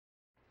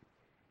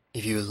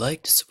If you would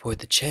like to support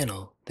the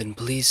channel, then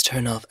please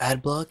turn off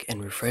adblock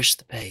and refresh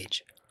the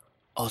page.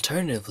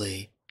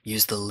 Alternatively,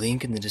 use the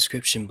link in the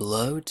description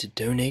below to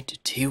donate to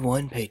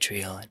T1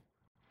 Patreon.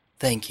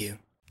 Thank you.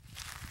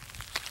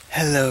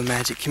 Hello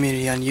Magic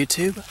community on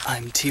YouTube,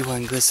 I'm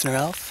T1 Glistener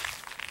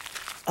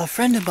Elf. A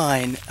friend of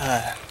mine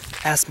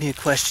asked me a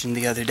question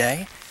the other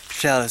day,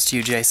 shoutouts to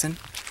you Jason,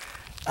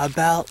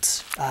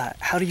 about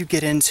how do you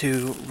get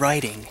into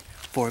writing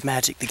for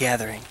Magic the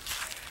Gathering.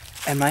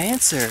 And my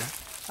answer,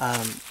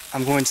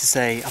 I'm going to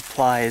say,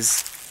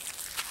 applies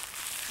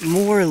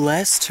more or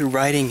less to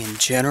writing in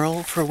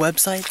general for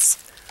websites,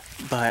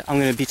 but I'm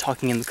going to be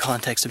talking in the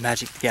context of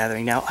Magic the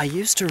Gathering. Now, I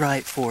used to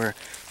write for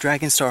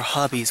Dragonstar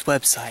Hobby's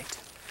website,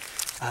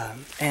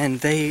 and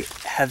they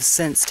have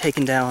since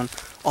taken down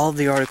all of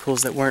the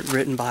articles that weren't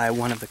written by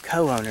one of the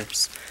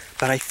co-owners.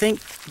 But I think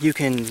you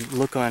can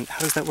look on, how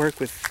does that work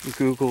with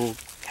Google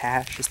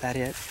Cache, is that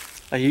it?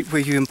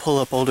 Where you can pull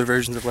up older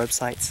versions of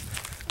websites.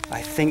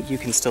 I think you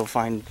can still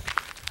find,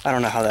 I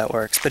don't know how that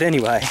works, but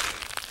anyway.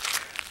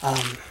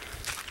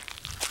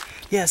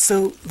 Yeah,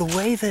 so the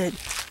way that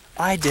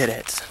I did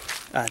it,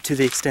 to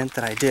the extent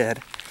that I did,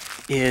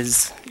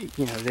 is,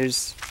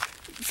 there's,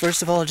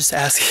 first of all, just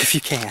ask if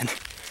you can.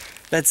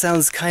 That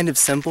sounds kind of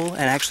simple,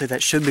 and actually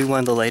that should be one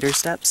of the later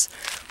steps,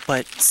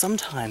 but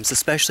sometimes,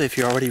 especially if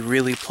you're already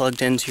really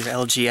plugged into your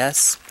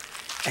LGS,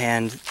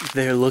 and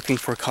they're looking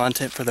for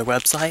content for their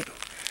website,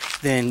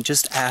 then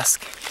just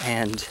ask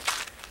and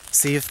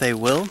see if they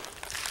will.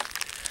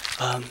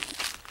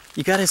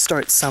 You gotta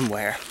start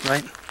somewhere,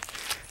 right?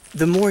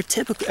 The more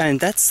typical, and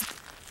that's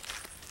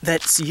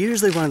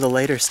usually one of the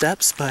later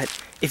steps, but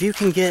if you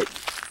can get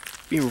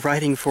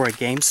writing for a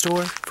game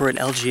store, for an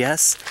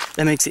LGS,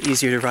 that makes it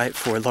easier to write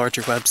for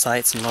larger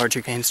websites and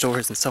larger game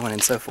stores and so on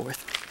and so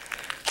forth.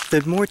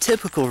 The more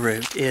typical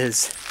route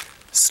is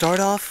start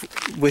off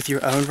with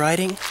your own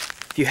writing.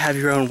 If you have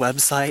your own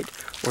website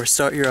or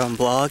start your own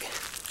blog,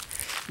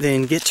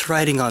 then get to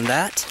writing on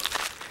that.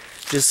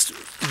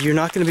 You're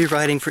not going to be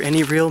writing for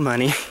any real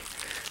money.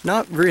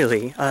 Not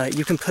really.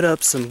 You can put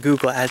up some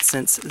Google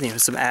AdSense,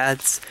 some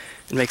ads,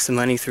 and make some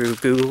money through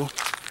Google.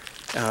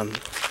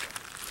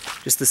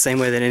 Just the same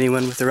way that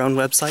anyone with their own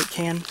website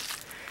can.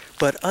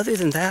 But other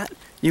than that,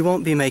 you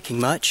won't be making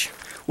much.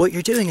 What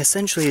you're doing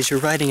essentially is you're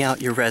writing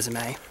out your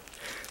resume,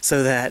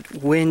 so that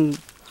when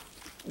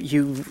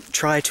you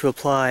try to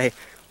apply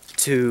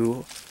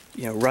to,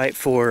 write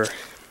for,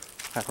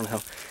 I don't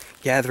know,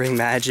 Gathering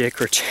Magic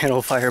or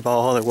Channel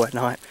Fireball or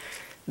whatnot,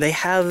 they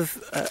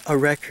have a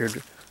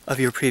record of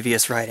your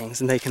previous writings,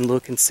 and they can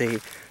look and see,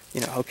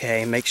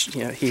 okay,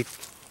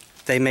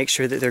 they make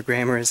sure that their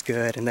grammar is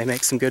good, and they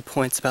make some good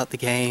points about the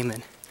game,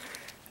 and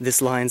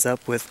this lines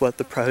up with what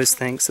the pros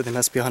think, so they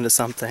must be onto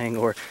something,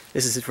 or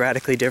this is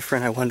radically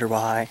different, I wonder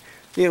why.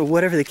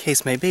 Whatever the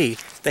case may be,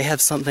 they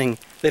have something,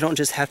 they don't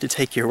just have to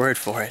take your word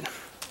for it.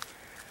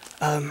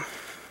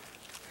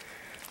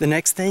 The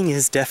next thing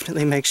is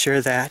definitely make sure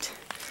that,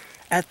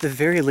 at the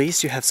very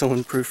least, you have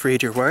someone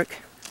proofread your work.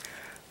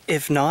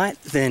 If not,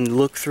 then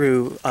look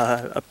through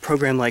a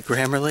program like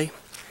Grammarly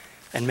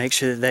and make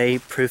sure that they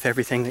proof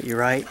everything that you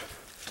write.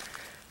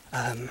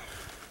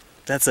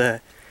 That's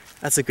a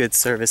good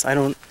service. I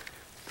don't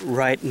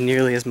write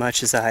nearly as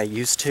much as I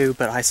used to,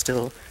 but I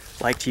still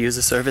like to use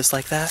a service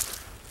like that.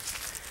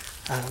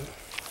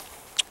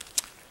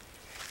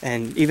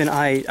 And even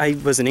I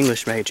was an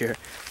English major,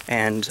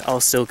 and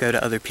I'll still go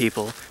to other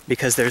people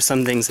because there's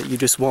some things that you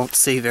just won't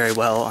see very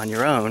well on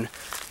your own.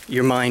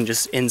 Your mind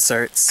just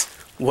inserts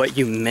what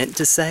you meant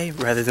to say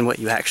rather than what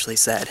you actually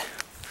said.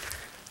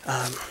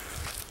 The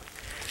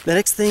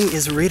next thing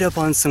is read up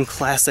on some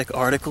classic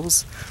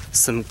articles,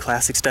 some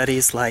classic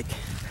studies. Like,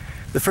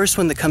 the first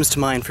one that comes to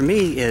mind for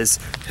me is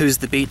Who's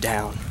the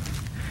Beatdown?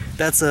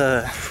 That's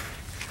a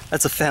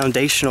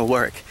foundational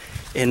work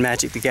in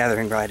Magic the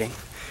Gathering writing.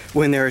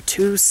 When there are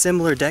two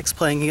similar decks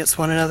playing against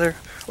one another,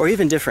 or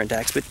even different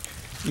decks, but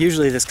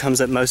usually this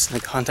comes up most in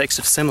the context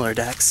of similar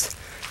decks,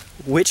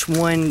 which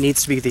one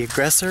needs to be the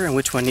aggressor and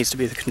which one needs to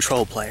be the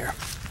control player.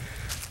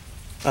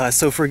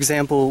 So for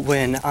example,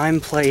 when I'm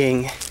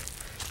playing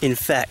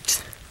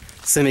Infect,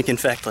 Simic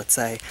Infect let's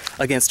say,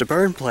 against a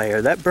burn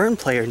player, that burn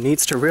player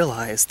needs to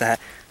realize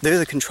that they're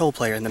the control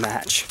player in the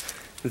match.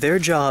 Their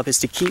job is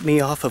to keep me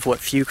off of what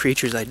few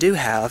creatures I do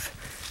have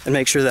and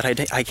make sure that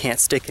I can't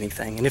stick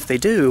anything. And if they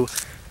do,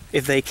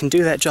 if they can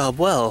do that job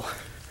well,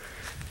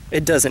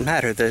 it doesn't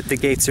matter. The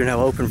gates are now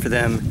open for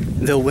them.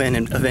 They'll win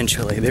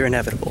eventually. They're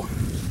inevitable.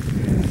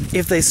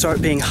 If they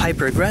start being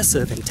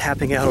hyper-aggressive and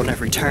tapping out on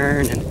every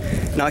turn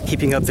and not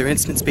keeping up their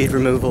instant speed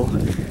removal,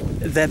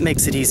 that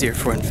makes it easier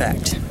for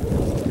Infect.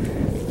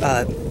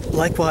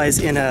 Likewise,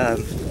 in a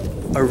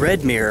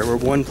red mirror where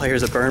one player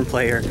is a burn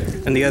player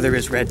and the other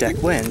is red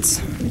deck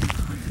wins,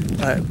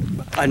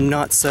 a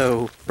not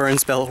so burn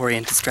spell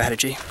oriented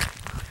strategy,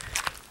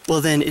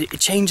 well then it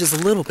changes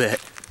a little bit.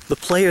 The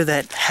player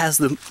that has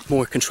the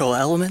more control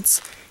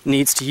elements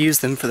needs to use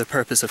them for the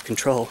purpose of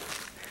control.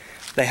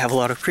 They have a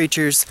lot of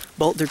creatures,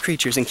 bolt their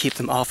creatures and keep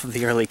them off of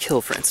the early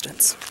kill, for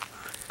instance.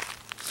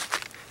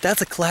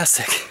 That's a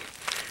classic.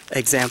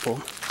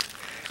 example.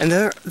 And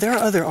there are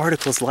other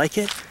articles like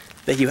it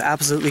that you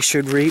absolutely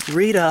should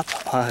read up.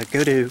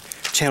 Go to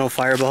Channel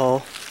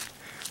Fireball,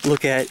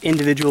 look at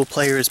individual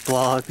players'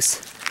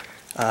 blogs,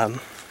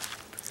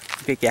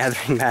 look at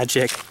Gathering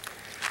Magic,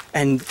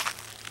 and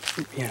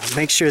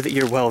make sure that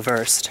you're well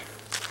versed.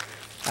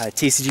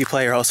 TCG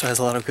Player also has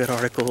a lot of good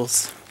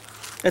articles,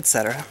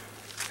 etc.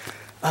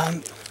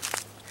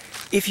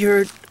 If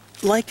you're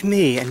like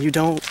me and you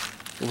don't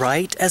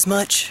write as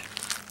much,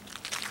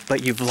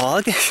 but you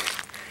vlog,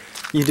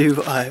 you do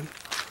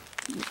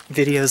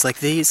videos like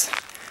these,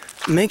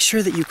 make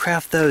sure that you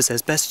craft those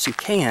as best as you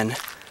can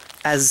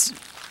as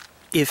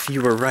if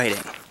you were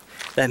writing.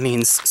 That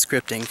means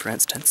scripting, for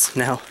instance.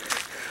 Now,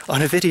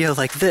 on a video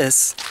like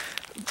this,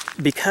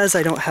 because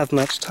I don't have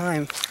much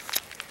time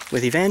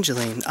with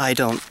Evangeline, I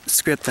don't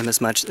script them as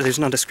much. There's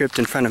not a script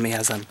in front of me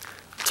as I'm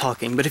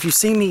talking. But if you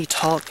see me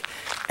talk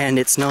and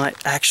it's not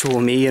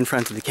actual me in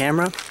front of the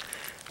camera,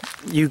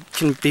 you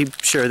can be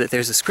sure that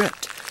there's a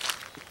script.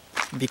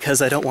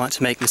 Because I don't want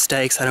to make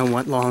mistakes, I don't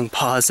want long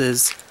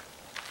pauses,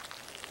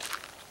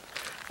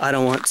 I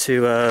don't want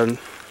to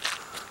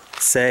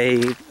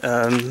say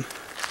a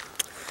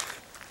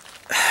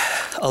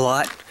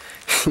lot.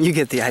 You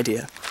get the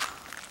idea.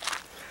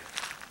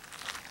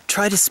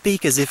 Try to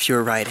speak as if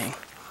you're writing.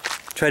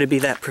 Try to be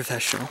that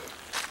professional.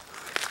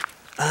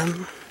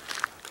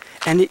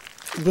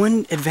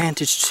 One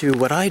advantage to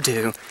what I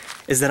do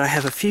is that I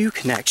have a few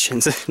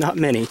connections, not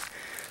many,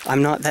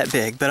 I'm not that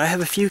big, but I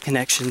have a few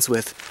connections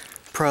with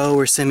pro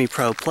or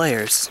semi-pro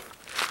players,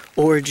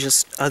 or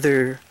just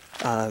other,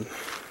 I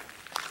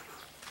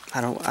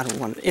don't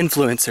want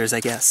influencers, I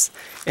guess,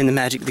 in the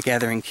Magic the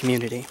Gathering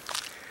community.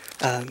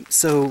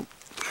 So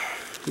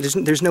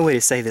there's no way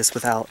to say this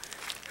without.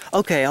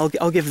 Okay,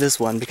 I'll give this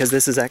one because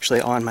this is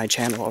actually on my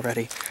channel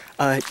already.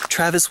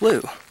 Travis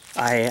Wu.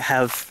 I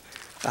have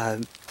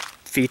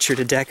featured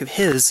a deck of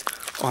his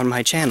on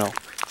my channel,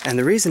 and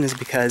the reason is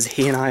because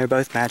he and I are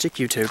both Magic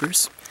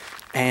YouTubers,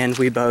 and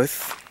we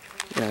both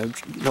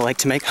like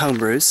to make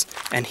homebrews,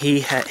 and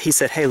he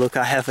said, hey look,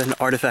 I have an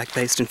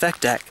artifact-based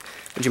Infect deck,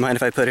 would you mind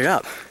if I put it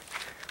up?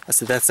 I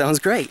said, that sounds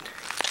great.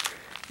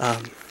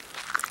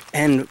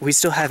 And we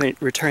still haven't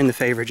returned the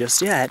favor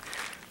just yet.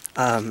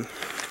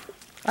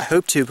 I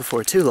hope to,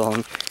 before too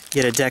long,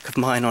 get a deck of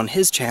mine on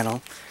his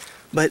channel,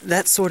 but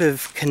that sort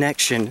of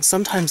connection,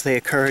 sometimes they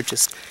occur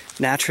just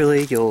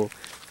naturally. You'll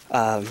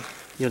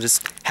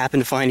just happen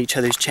to find each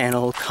other's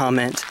channel,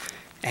 comment,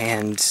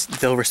 and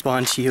they'll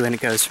respond to you, and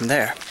it goes from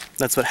there.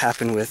 That's what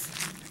happened with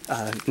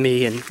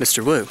me and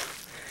Mr. Wu.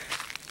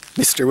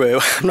 Mr. Wu,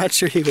 I'm not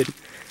sure he would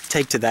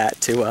take to that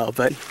too well,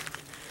 but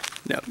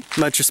no,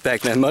 much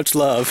respect, man, much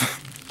love.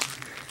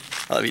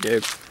 Love you,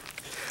 dude.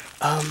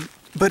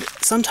 But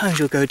sometimes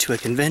you'll go to a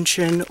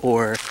convention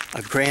or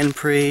a Grand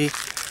Prix,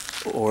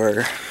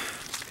 or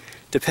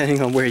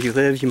depending on where you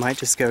live, you might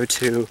just go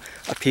to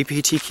a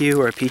PPTQ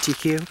or a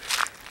PTQ,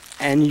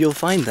 and you'll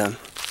find them,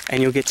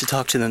 and you'll get to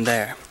talk to them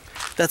there.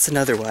 That's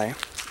another way.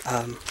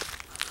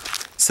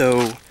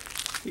 So,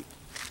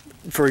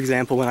 for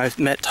example, when I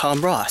met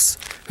Tom Ross,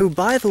 who,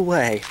 by the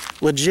way,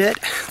 legit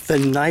the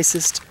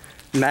nicest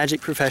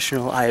Magic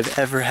professional I have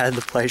ever had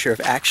the pleasure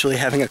of actually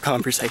having a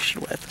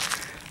conversation with.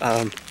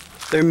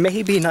 There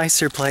may be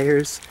nicer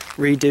players.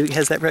 Reed Duke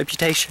has that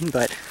reputation,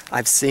 but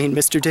I've seen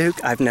Mr.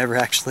 Duke. I've never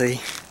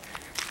actually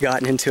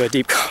gotten into a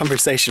deep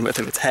conversation with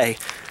him. It's hey.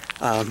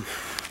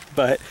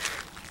 But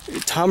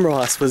Tom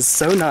Ross was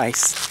so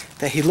nice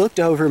that he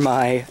looked over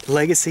my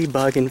Legacy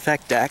Bug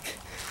Infect deck,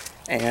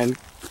 and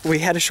we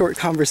had a short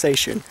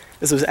conversation.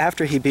 This was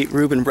after he beat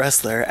Ruben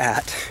Bressler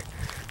at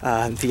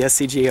the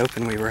SCG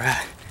Open we were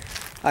at.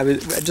 I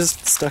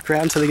just stuck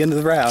around to the end of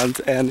the round,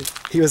 and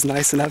he was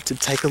nice enough to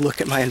take a look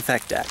at my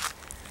Infect deck.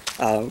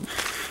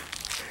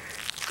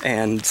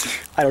 And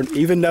I don't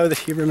even know that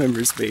he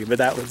remembers me, but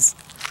that was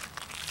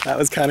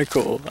kind of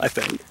cool, I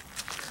think.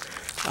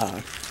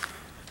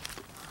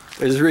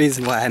 There's a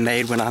reason why I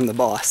made When I'm the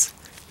Boss.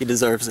 He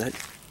deserves it.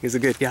 He's a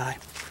good guy.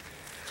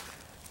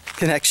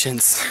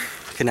 Connections.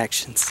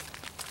 Connections.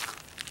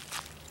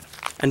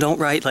 And don't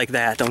write like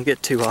that. Don't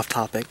get too off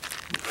topic.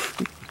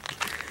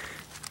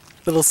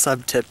 Little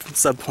sub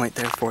point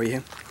there for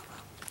you.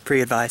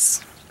 Free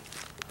advice.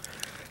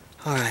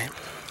 Alright.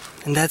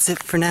 And that's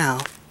it for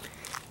now.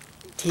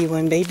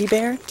 T1 Baby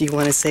Bear, do you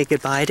want to say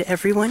goodbye to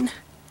everyone?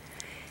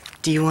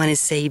 Do you want to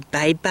say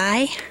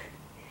bye-bye?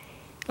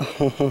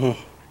 Oh,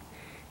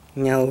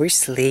 no, we're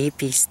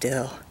sleepy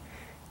still.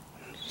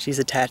 She's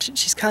attached.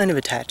 She's kind of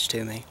attached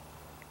to me.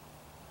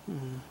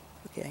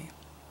 Okay.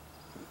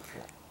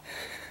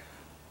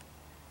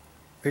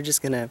 We're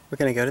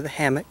gonna go to the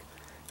hammock,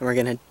 and we're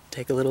gonna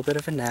take a little bit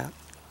of a nap,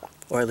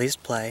 or at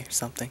least play or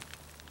something.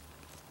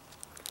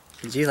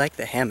 Did you like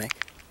the hammock?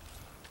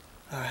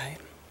 Alright.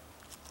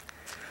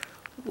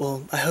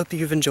 Well, I hope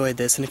you've enjoyed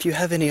this, and if you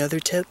have any other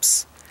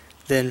tips,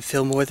 then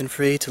feel more than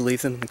free to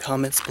leave them in the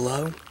comments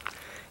below.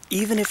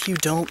 Even if you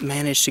don't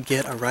manage to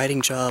get a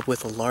writing job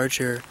with a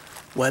larger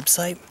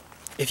website,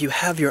 if you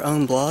have your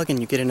own blog and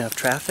you get enough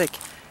traffic,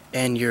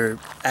 and your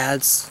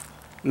ads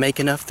make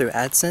enough through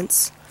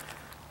AdSense,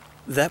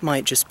 that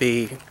might just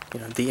be,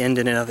 the end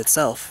in and of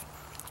itself.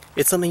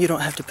 It's something you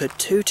don't have to put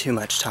too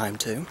much time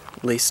to,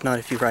 at least not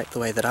if you write the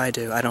way that I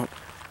do. I don't,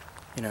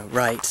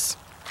 write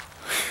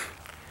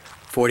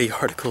 40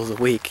 articles a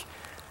week,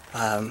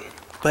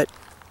 but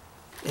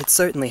it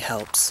certainly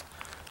helps.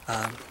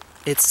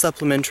 It's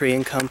supplementary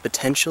income,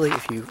 potentially,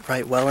 if you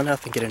write well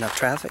enough and get enough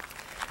traffic.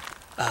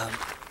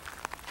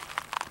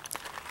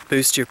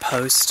 Boost your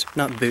post,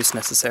 not boost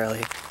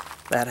necessarily,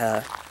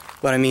 that,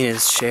 what I mean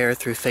is share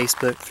through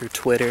Facebook, through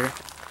Twitter,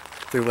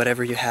 through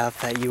whatever you have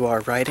that you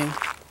are writing.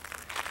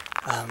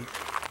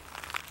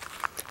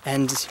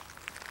 And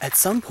at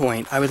some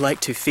point, I would like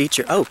to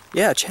feature, oh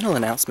yeah, channel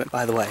announcement,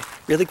 by the way,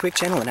 really quick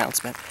channel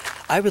announcement.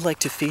 I would like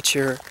to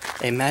feature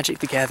a Magic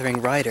the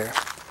Gathering writer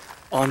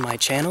on my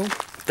channel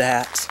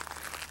that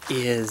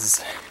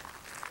is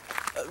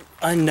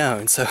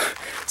unknown. So,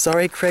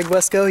 sorry Craig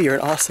Wesco, you're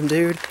an awesome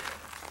dude.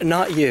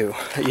 Not you.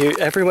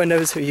 Everyone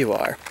knows who you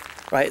are,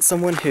 right?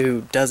 Someone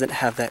who doesn't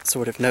have that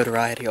sort of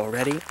notoriety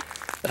already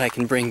that I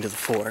can bring to the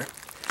fore.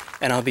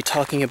 And I'll be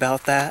talking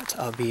about that.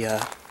 I'll be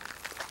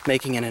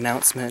making an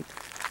announcement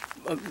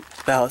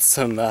about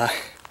some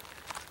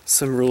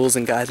rules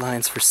and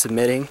guidelines for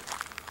submitting.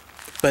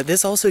 But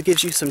this also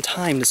gives you some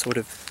time to sort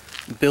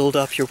of build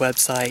up your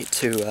website,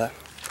 to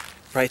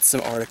write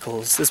some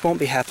articles. This won't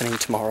be happening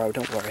tomorrow,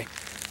 don't worry.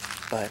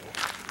 But,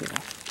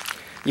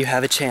 you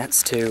have a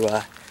chance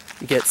to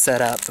get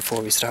set up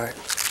before we start.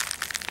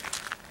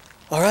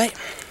 Alright,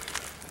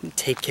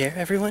 take care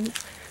everyone.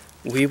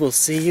 We will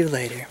see you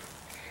later.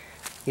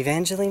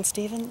 Evangeline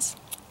Stevens?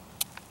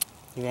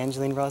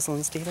 Evangeline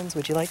Rosalind Stevens,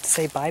 would you like to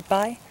say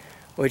bye-bye?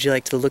 Or would you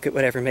like to look at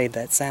whatever made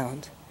that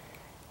sound?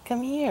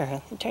 Come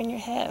here and turn your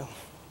head.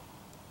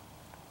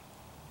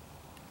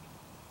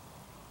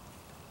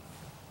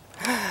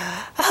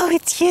 Oh,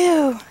 it's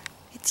you!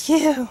 It's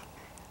you!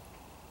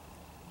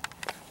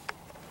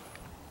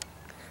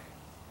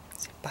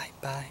 Say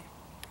bye-bye.